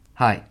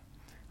Hi,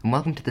 and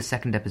welcome to the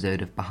second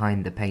episode of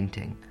Behind the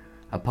Painting,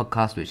 a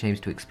podcast which aims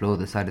to explore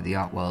the side of the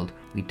art world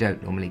we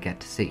don't normally get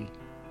to see.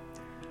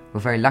 We're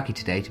very lucky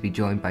today to be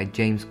joined by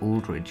James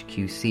Aldridge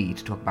QC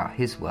to talk about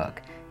his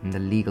work in the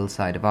legal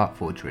side of art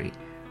forgery,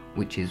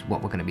 which is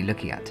what we're going to be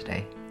looking at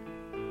today.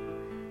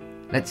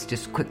 Let's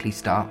just quickly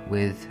start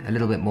with a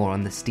little bit more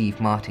on the Steve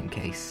Martin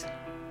case.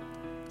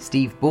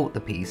 Steve bought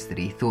the piece that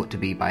he thought to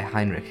be by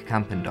Heinrich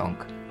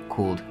Campendonck,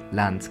 called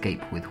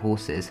Landscape with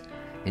Horses,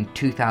 in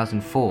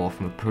 2004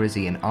 from a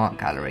Parisian art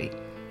gallery,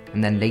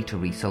 and then later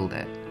resold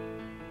it.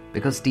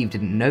 Because Steve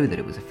didn't know that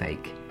it was a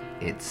fake,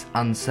 it's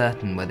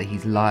uncertain whether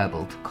he's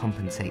liable to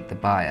compensate the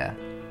buyer.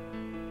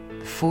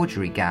 The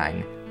forgery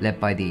gang, led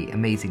by the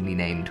amazingly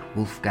named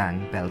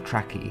Wolfgang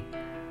Beltracchi,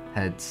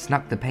 had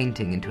snuck the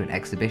painting into an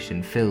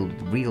exhibition filled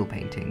with real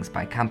paintings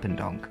by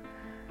Campendonck.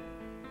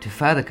 To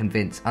further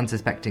convince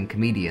unsuspecting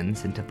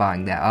comedians into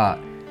buying their art,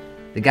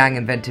 the gang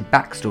invented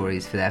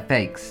backstories for their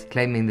fakes,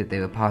 claiming that they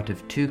were part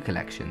of two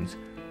collections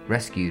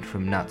rescued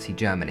from Nazi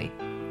Germany.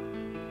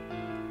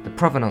 The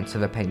provenance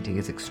of a painting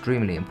is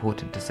extremely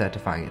important to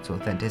certifying its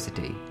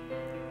authenticity,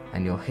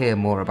 and you'll hear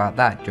more about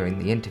that during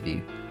the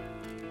interview,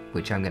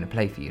 which I'm going to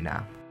play for you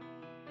now.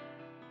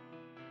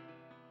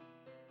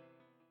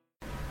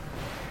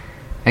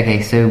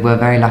 Okay, so we're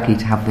very lucky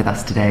to have with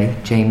us today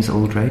James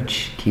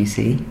Aldridge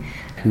QC,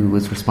 who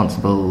was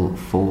responsible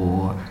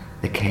for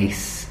the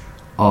case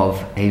of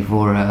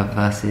Avrora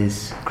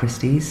versus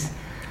Christie's.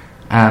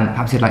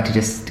 Perhaps you'd like to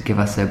just give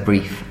us a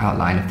brief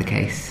outline of the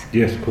case.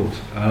 Yes, of course.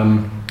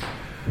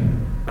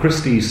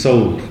 Christie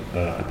sold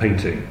a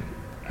painting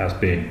as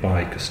being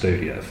by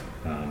Kostodiev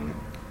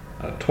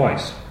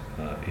twice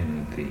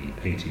in the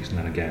 80s and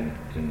then again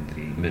in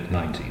the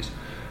mid-90s,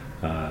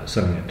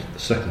 selling it the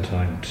second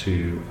time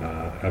to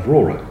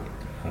Avrora,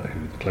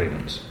 who the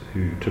claimants,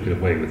 who took it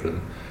away with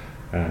them,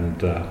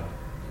 and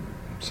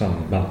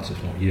some months,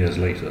 if not years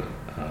later,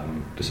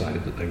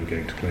 decided that they were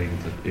going to claim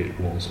that it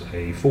was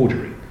a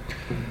forgery.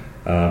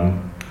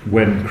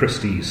 When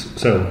Christie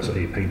sells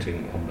a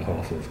painting on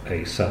behalf of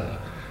a seller,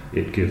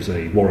 it gives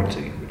a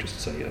warranty, which is to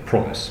say a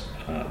promise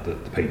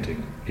that the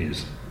painting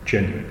is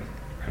genuine.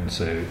 And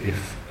so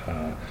if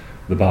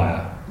the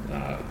buyer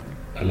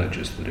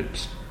alleges that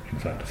it's in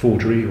fact a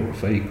forgery or a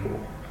fake or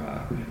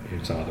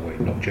in some other way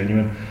not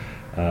genuine,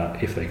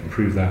 if they can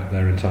prove that,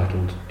 they're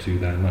entitled to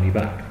their money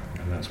back.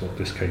 And that's what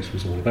this case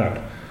was all about.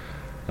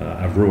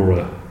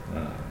 Avrora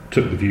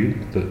took the view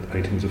that the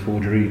painting was a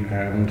forgery,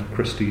 and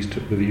Christie's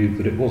took the view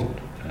that it wasn't,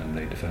 and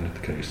they defended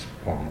the case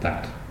on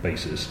that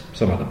basis.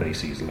 Some other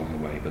bases along the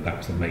way, but that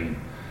was the main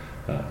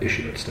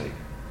issue at stake.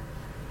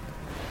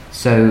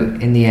 So,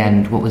 in the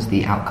end, what was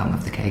the outcome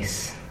of the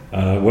case?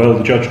 Well,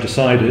 the judge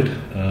decided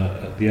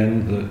at the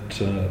end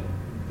that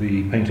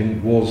the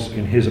painting was,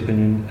 in his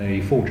opinion,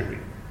 a forgery.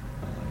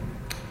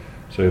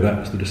 So that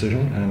was the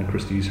decision, and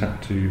Christie's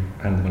had to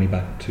hand the money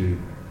back to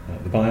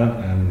the buyer,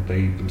 and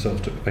they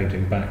themselves took the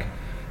painting back,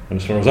 and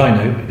as far as I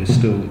know, it is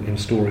still in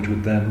storage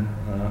with them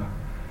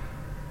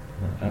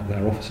at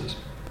their offices.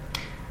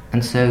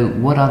 And so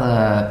what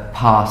other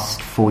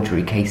past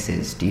forgery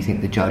cases do you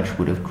think the judge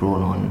would have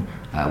drawn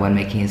on when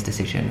making his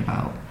decision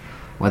about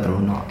whether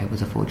or not it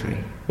was a forgery?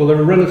 Well, there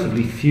are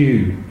relatively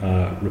few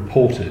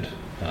reported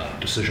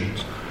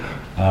decisions.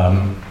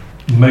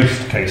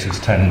 Most cases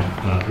tend,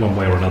 one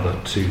way or another,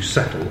 to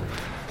settle,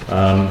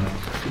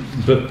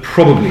 but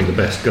probably the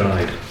best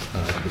guide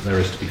that there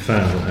is to be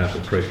found on how to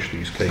approach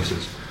these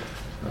cases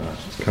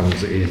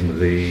comes in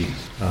the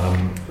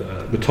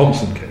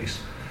Thompson case,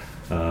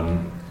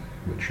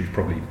 which you've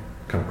probably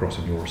come across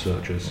in your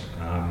researches.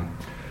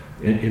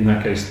 In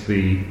that case,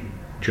 the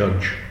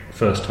judge,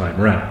 first time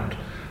round,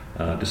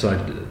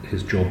 decided that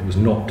his job was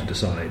not to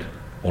decide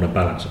on a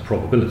balance of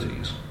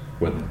probabilities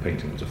whether the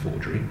painting was a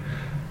forgery,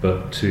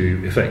 but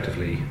to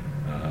effectively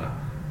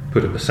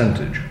put a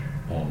percentage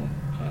on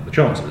the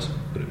chances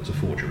that it was a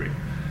forgery.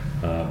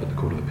 But the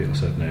Court of Appeal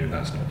said, no,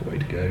 that's not the way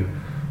to go.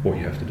 What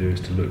you have to do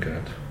is to look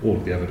at all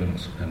of the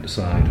evidence and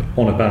decide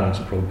on a balance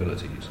of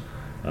probabilities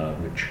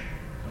which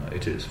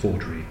it is,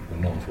 forgery or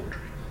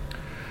non-forgery.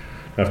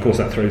 Now, of course,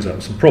 that throws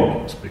up some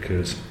problems,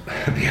 because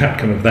the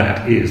outcome of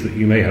that is that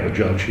you may have a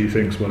judge who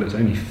thinks, well, it's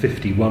only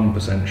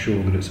 51%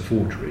 sure that it's a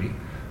forgery,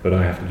 but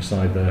I have to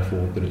decide,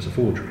 therefore, that it's a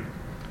forgery.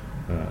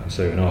 And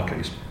so in our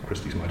case,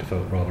 Christie's might have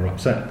felt rather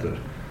upset that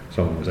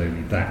someone was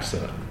only that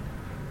certain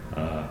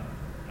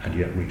and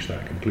yet reached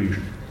that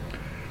conclusion.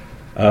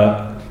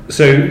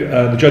 So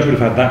the judge would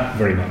have had that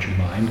very much in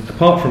mind.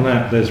 Apart from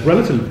that, there's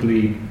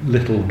relatively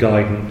little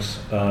guidance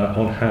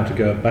on how to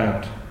go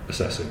about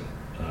assessing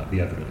the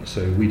evidence.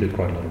 So we did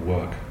quite a lot of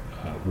work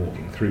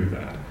walking through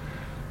that.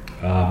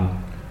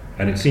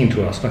 And it seemed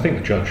to us, and I think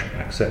the judge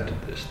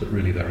accepted this, that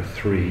really there are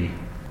three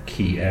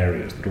key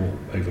areas that all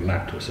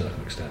overlap to a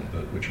certain extent,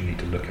 but which you need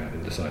to look at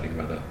in deciding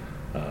whether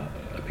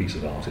a piece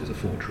of art is a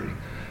forgery.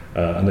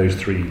 And those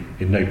three,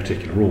 in no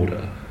particular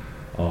order,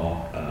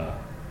 are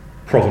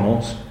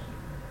provenance,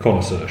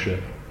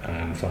 connoisseurship,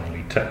 and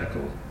finally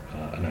technical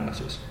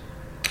analysis.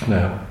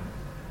 Now,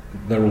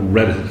 they're all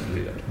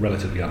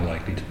relatively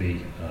unlikely to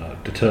be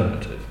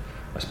determinative.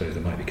 I suppose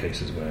there might be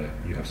cases where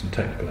you have some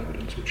technical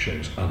evidence which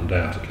shows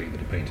undoubtedly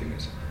that a painting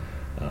is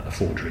a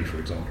forgery, for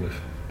example,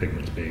 if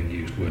pigments being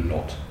used were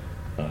not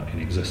in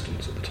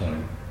existence at the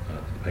time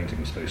that the painting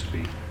was supposed to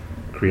be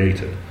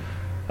created.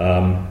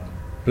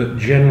 But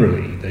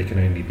generally they can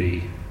only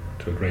be,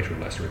 to a greater or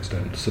lesser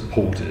extent,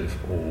 supportive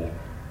or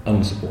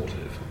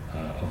unsupportive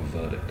of a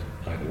verdict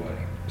either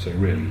way. So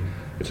really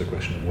it's a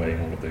question of weighing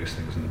all of those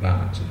things in the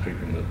balance and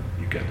hoping that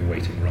you get the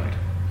weighting right.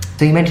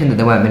 So you mentioned that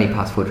there weren't many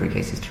past forgery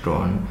cases to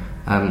draw on.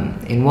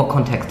 In what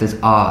context does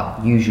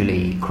art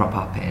usually crop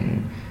up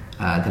in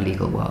the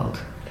legal world?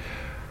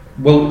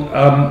 Well,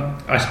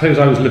 I suppose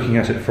I was looking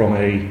at it from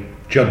a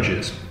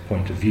judge's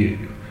point of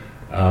view.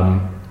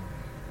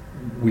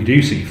 We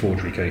do see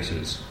forgery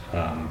cases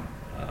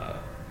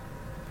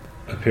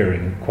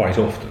appearing quite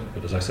often,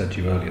 but as I said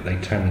to you earlier, they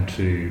tend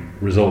to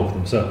resolve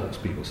themselves.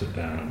 People sit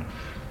down and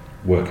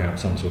work out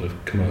some sort of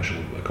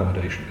commercial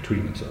accommodation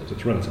between themselves.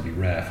 It's relatively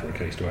rare for a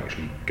case to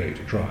actually go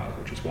to trial,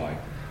 which is why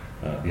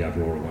the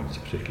Avrora one is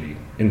a particularly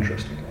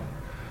interesting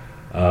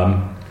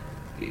one.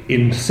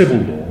 In civil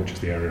law, which is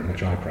the area in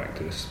which I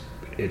practice,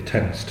 it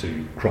tends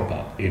to crop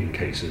up in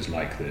cases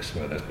like this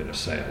where there's been a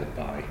sale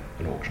by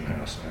an auction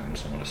house and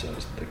someone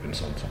asserts that they've been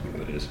sold something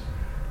that is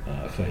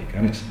fake.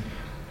 And it's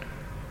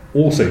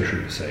also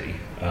true to say,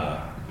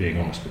 being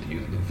honest with you,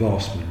 that the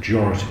vast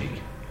majority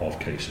of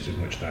cases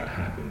in which that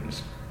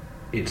happens,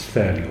 it's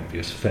fairly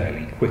obvious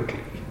fairly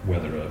quickly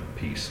whether a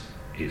piece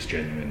is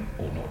genuine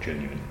or not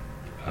genuine.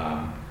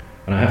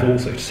 And I have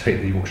also to say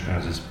that the auction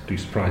houses do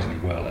surprisingly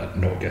well at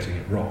not getting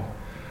it wrong.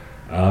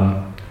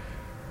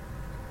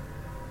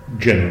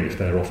 Generally, if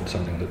they're offered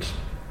something that's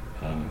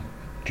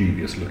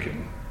dubious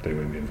looking, they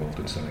won't be involved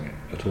in selling it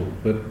at all.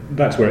 But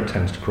that's where it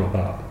tends to crop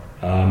up.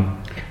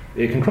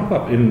 It can crop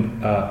up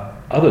in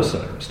other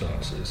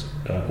circumstances,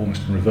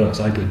 almost in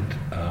reverse. I did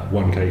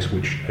one case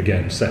which,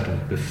 again,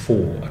 settled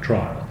before a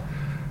trial,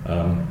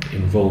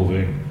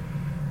 involving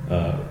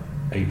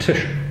a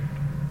tissue.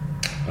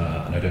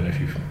 And I don't know if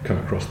you've come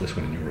across this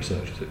one in your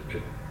research.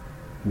 It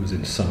was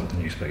in some of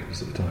the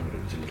newspapers at the time, but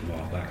it was a little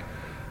while back,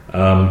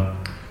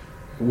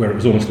 where it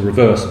was almost the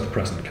reverse of the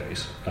present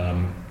case.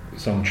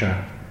 Some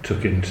chap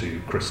took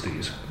into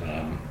Christie's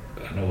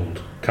an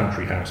old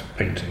country house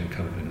painting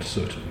covered in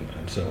soot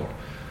and so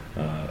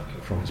on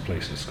from his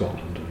place in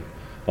Scotland, and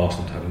asked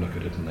them to have a look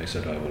at it, and they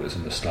said, oh, well, it's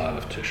in the style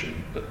of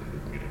Titian, but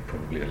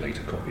probably a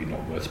later copy,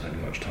 not worth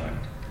spending much time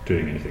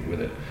doing anything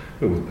with it,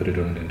 but we'll put it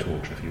into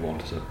auction if you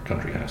want as a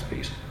country house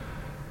piece.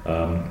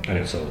 And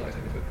it sold, I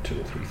think, for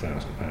 £2,000 or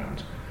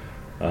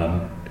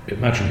 £3,000.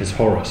 Imagine his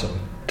horror some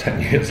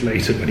 10 years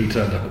later when he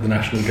turned up at the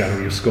National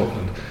Gallery of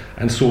Scotland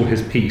and saw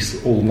his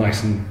piece all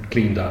nice and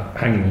cleaned up,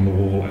 hanging on the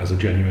wall as a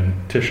genuine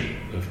Titian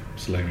of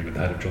Salome with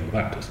the head of John the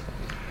Baptist.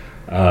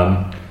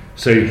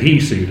 So he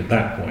sued at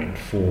that point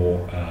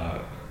for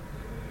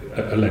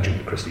alleging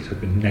that Christie's had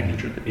been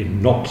negligent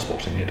in not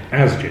spotting it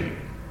as genuine,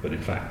 but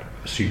in fact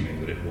assuming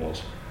that it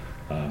was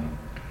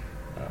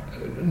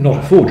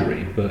not a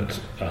forgery, but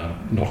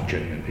not a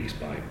genuine piece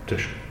by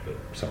Titian, but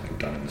something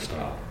done in the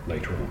style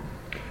later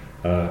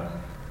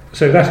on.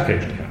 So that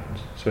occasionally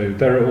happens. So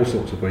there are all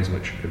sorts of ways in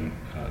which it can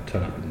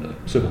turn up in the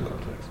civil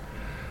context.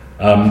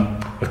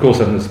 Of course,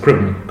 then there's the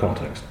criminal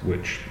context,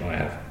 which I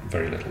have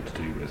very little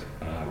to do with,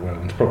 where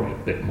one's probably a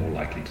bit more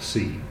likely to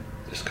see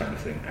this kind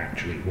of thing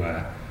actually,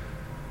 where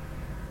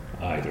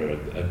either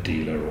a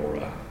dealer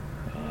or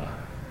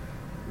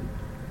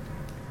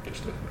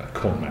just a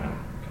con man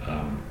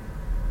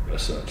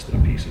asserts that a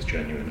piece is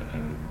genuine,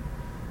 and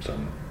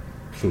some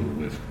fool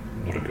with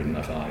not a good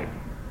enough eye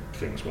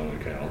thinks, well,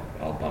 okay,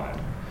 I'll buy it.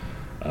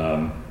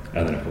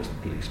 And then, of course, the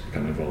police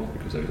become involved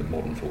because those are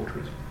modern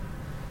forgeries.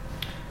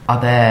 Are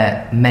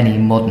there many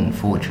modern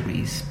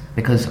forgeries?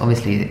 Because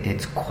obviously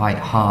it's quite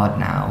hard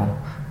now.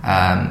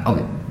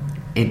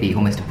 It'd be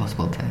almost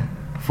impossible to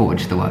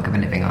forge the work of a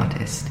living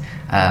artist.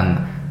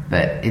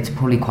 But it's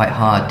probably quite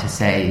hard to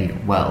say,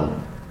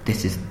 well,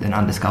 this is an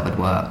undiscovered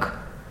work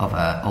of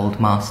an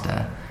old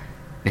master,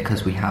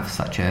 because we have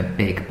such a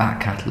big back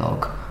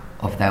catalogue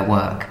of their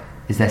work.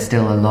 Is there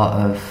still a lot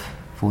of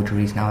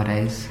forgeries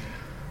nowadays?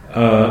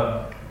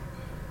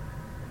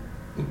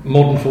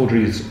 Modern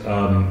forgeries,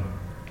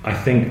 I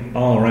think,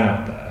 are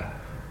out there,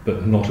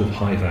 but not of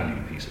high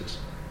value pieces.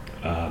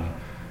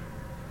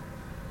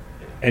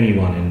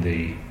 Anyone in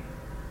the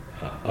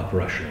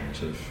upper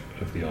echelons of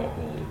the art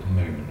world at the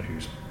moment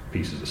whose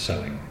pieces are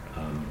selling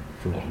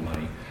for a lot of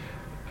money,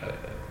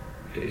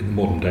 in the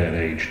modern day and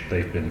age,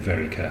 they've been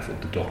very careful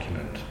to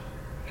document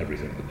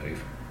everything that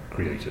they've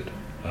created.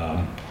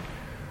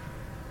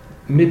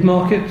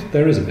 Mid-market,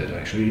 there is a bit,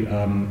 actually.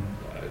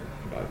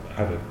 I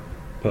have a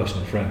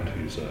personal friend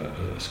who's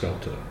a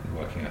sculptor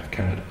working out of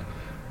Canada,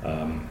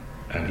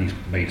 and he's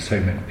made so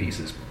many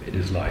pieces in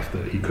his life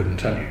that he couldn't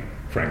tell you,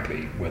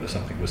 frankly, whether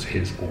something was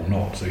his or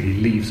not. So he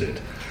leaves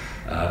it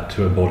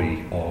to a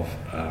body of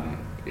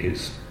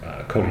his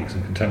colleagues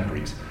and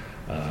contemporaries,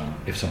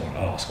 if someone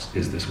asks,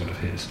 is this one of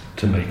his,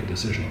 to make a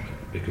decision on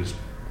it, because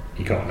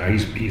he can't. Now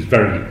he's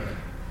very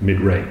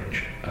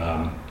mid-range,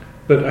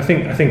 but I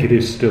think it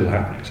is still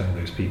happening. Some of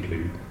those people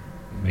who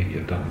maybe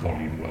have done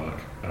volume work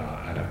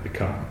and have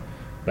become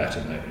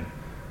better known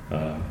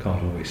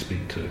can't always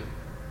speak to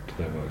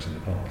their works in the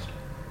past.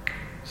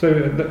 So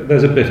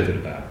there's a bit of it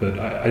about, but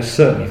I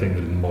certainly think that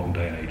in the modern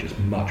day and age it's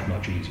much,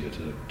 much easier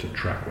to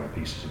track where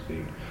pieces have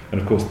been.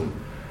 And of course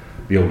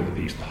the older the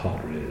piece, the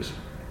harder it is,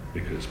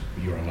 because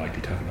you're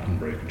unlikely to have an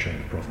unbroken chain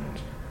of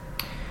provenance.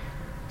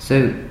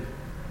 So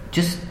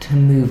just to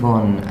move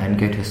on and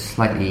go to a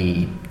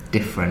slightly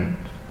different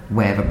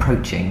way of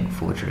approaching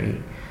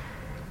forgery,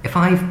 if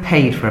I've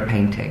paid for a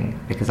painting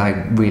because I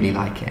really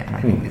like it and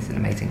I think this is an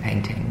amazing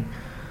painting,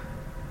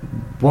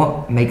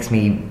 what makes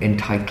me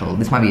entitled?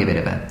 This might be a bit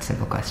of a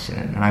simple question,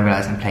 and I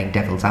realise I'm playing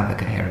devil's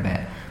advocate here a bit,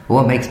 but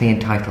what makes me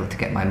entitled to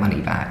get my money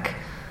back?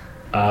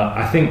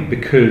 I think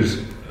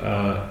because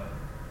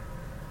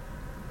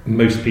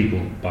most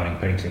people buying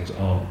paintings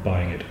aren't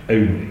buying it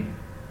only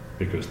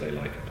because they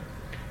like it.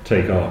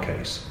 Take our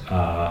case.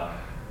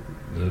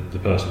 The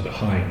person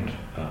behind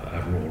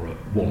Avrora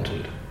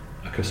wanted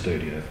a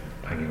Custodio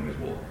hanging on his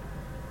wall.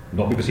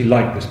 Not because he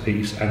liked this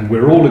piece, and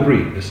we're all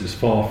agreed this is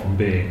far from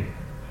being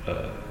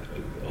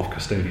of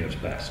Custodio's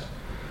best,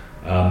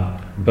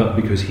 but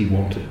because he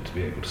wanted to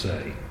be able to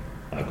say,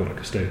 I've got a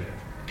Custodio.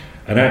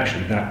 And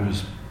actually that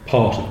was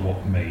part of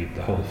what made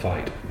the whole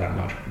fight that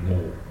much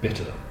more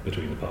bitter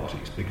between the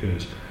parties,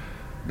 because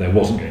there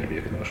wasn't going to be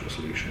a commercial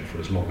solution for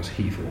as long as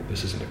he thought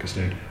this isn't a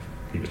Custodio.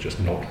 He was just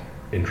not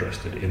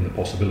interested in the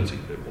possibility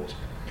that it was.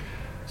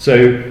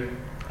 So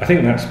I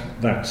think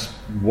that's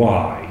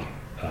why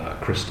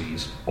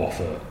Christie's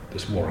offer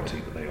this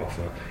warranty that they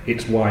offer.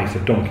 It's why for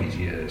donkey's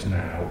years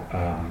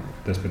now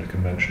there's been a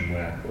convention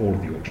where all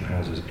of the auction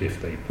houses, if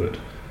they put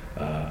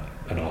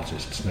an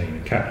artist's name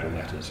in capital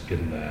letters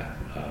in their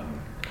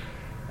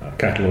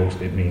catalogues,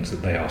 it means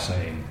that they are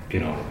saying,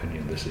 in our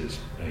opinion, this is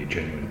a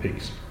genuine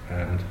piece.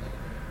 And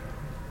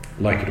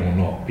like it or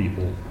not,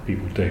 people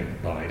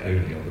don't buy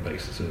only on the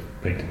basis of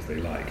paintings they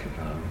like.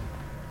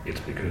 It's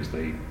because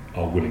they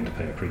are willing to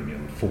pay a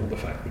premium for the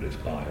fact that it's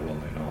by a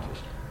well-known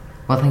artist.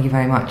 Well, thank you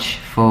very much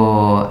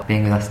for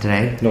being with us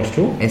today. Not at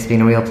all. It's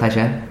been a real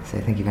pleasure, so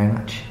thank you very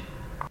much.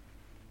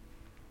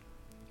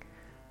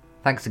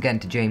 Thanks again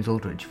to James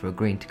Aldridge for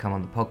agreeing to come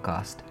on the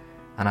podcast,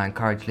 and I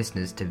encourage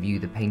listeners to view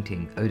the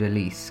painting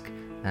Odalisque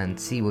and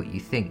see what you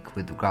think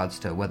with regards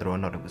to whether or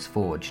not it was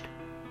forged.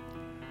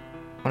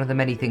 One of the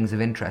many things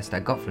of interest I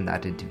got from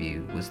that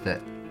interview was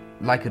that,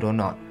 like it or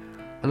not,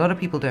 a lot of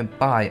people don't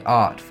buy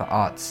art for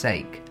art's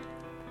sake.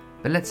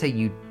 But let's say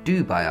you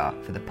do buy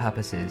art for the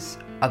purposes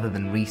other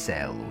than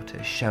resale or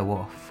to show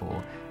off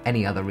or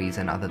any other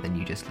reason other than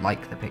you just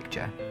like the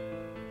picture.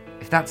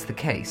 If that's the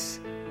case,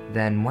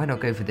 then why not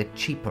go for the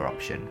cheaper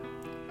option?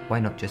 Why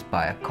not just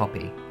buy a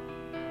copy?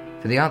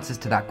 For the answers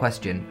to that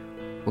question,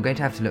 we're going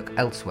to have to look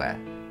elsewhere.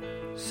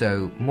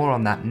 So more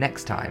on that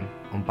next time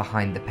on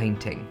Behind the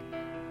Painting.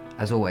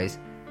 As always,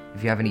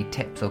 if you have any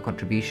tips or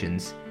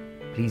contributions,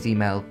 please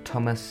email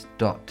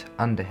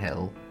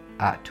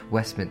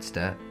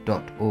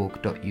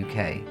thomas.underhill@westminster.org.uk.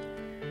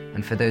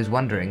 And for those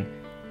wondering,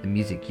 the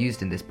music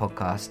used in this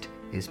podcast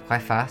is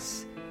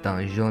Préface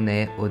d'une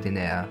journée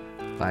ordinaire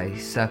by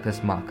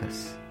Circus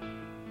Marcus.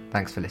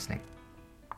 Thanks for listening.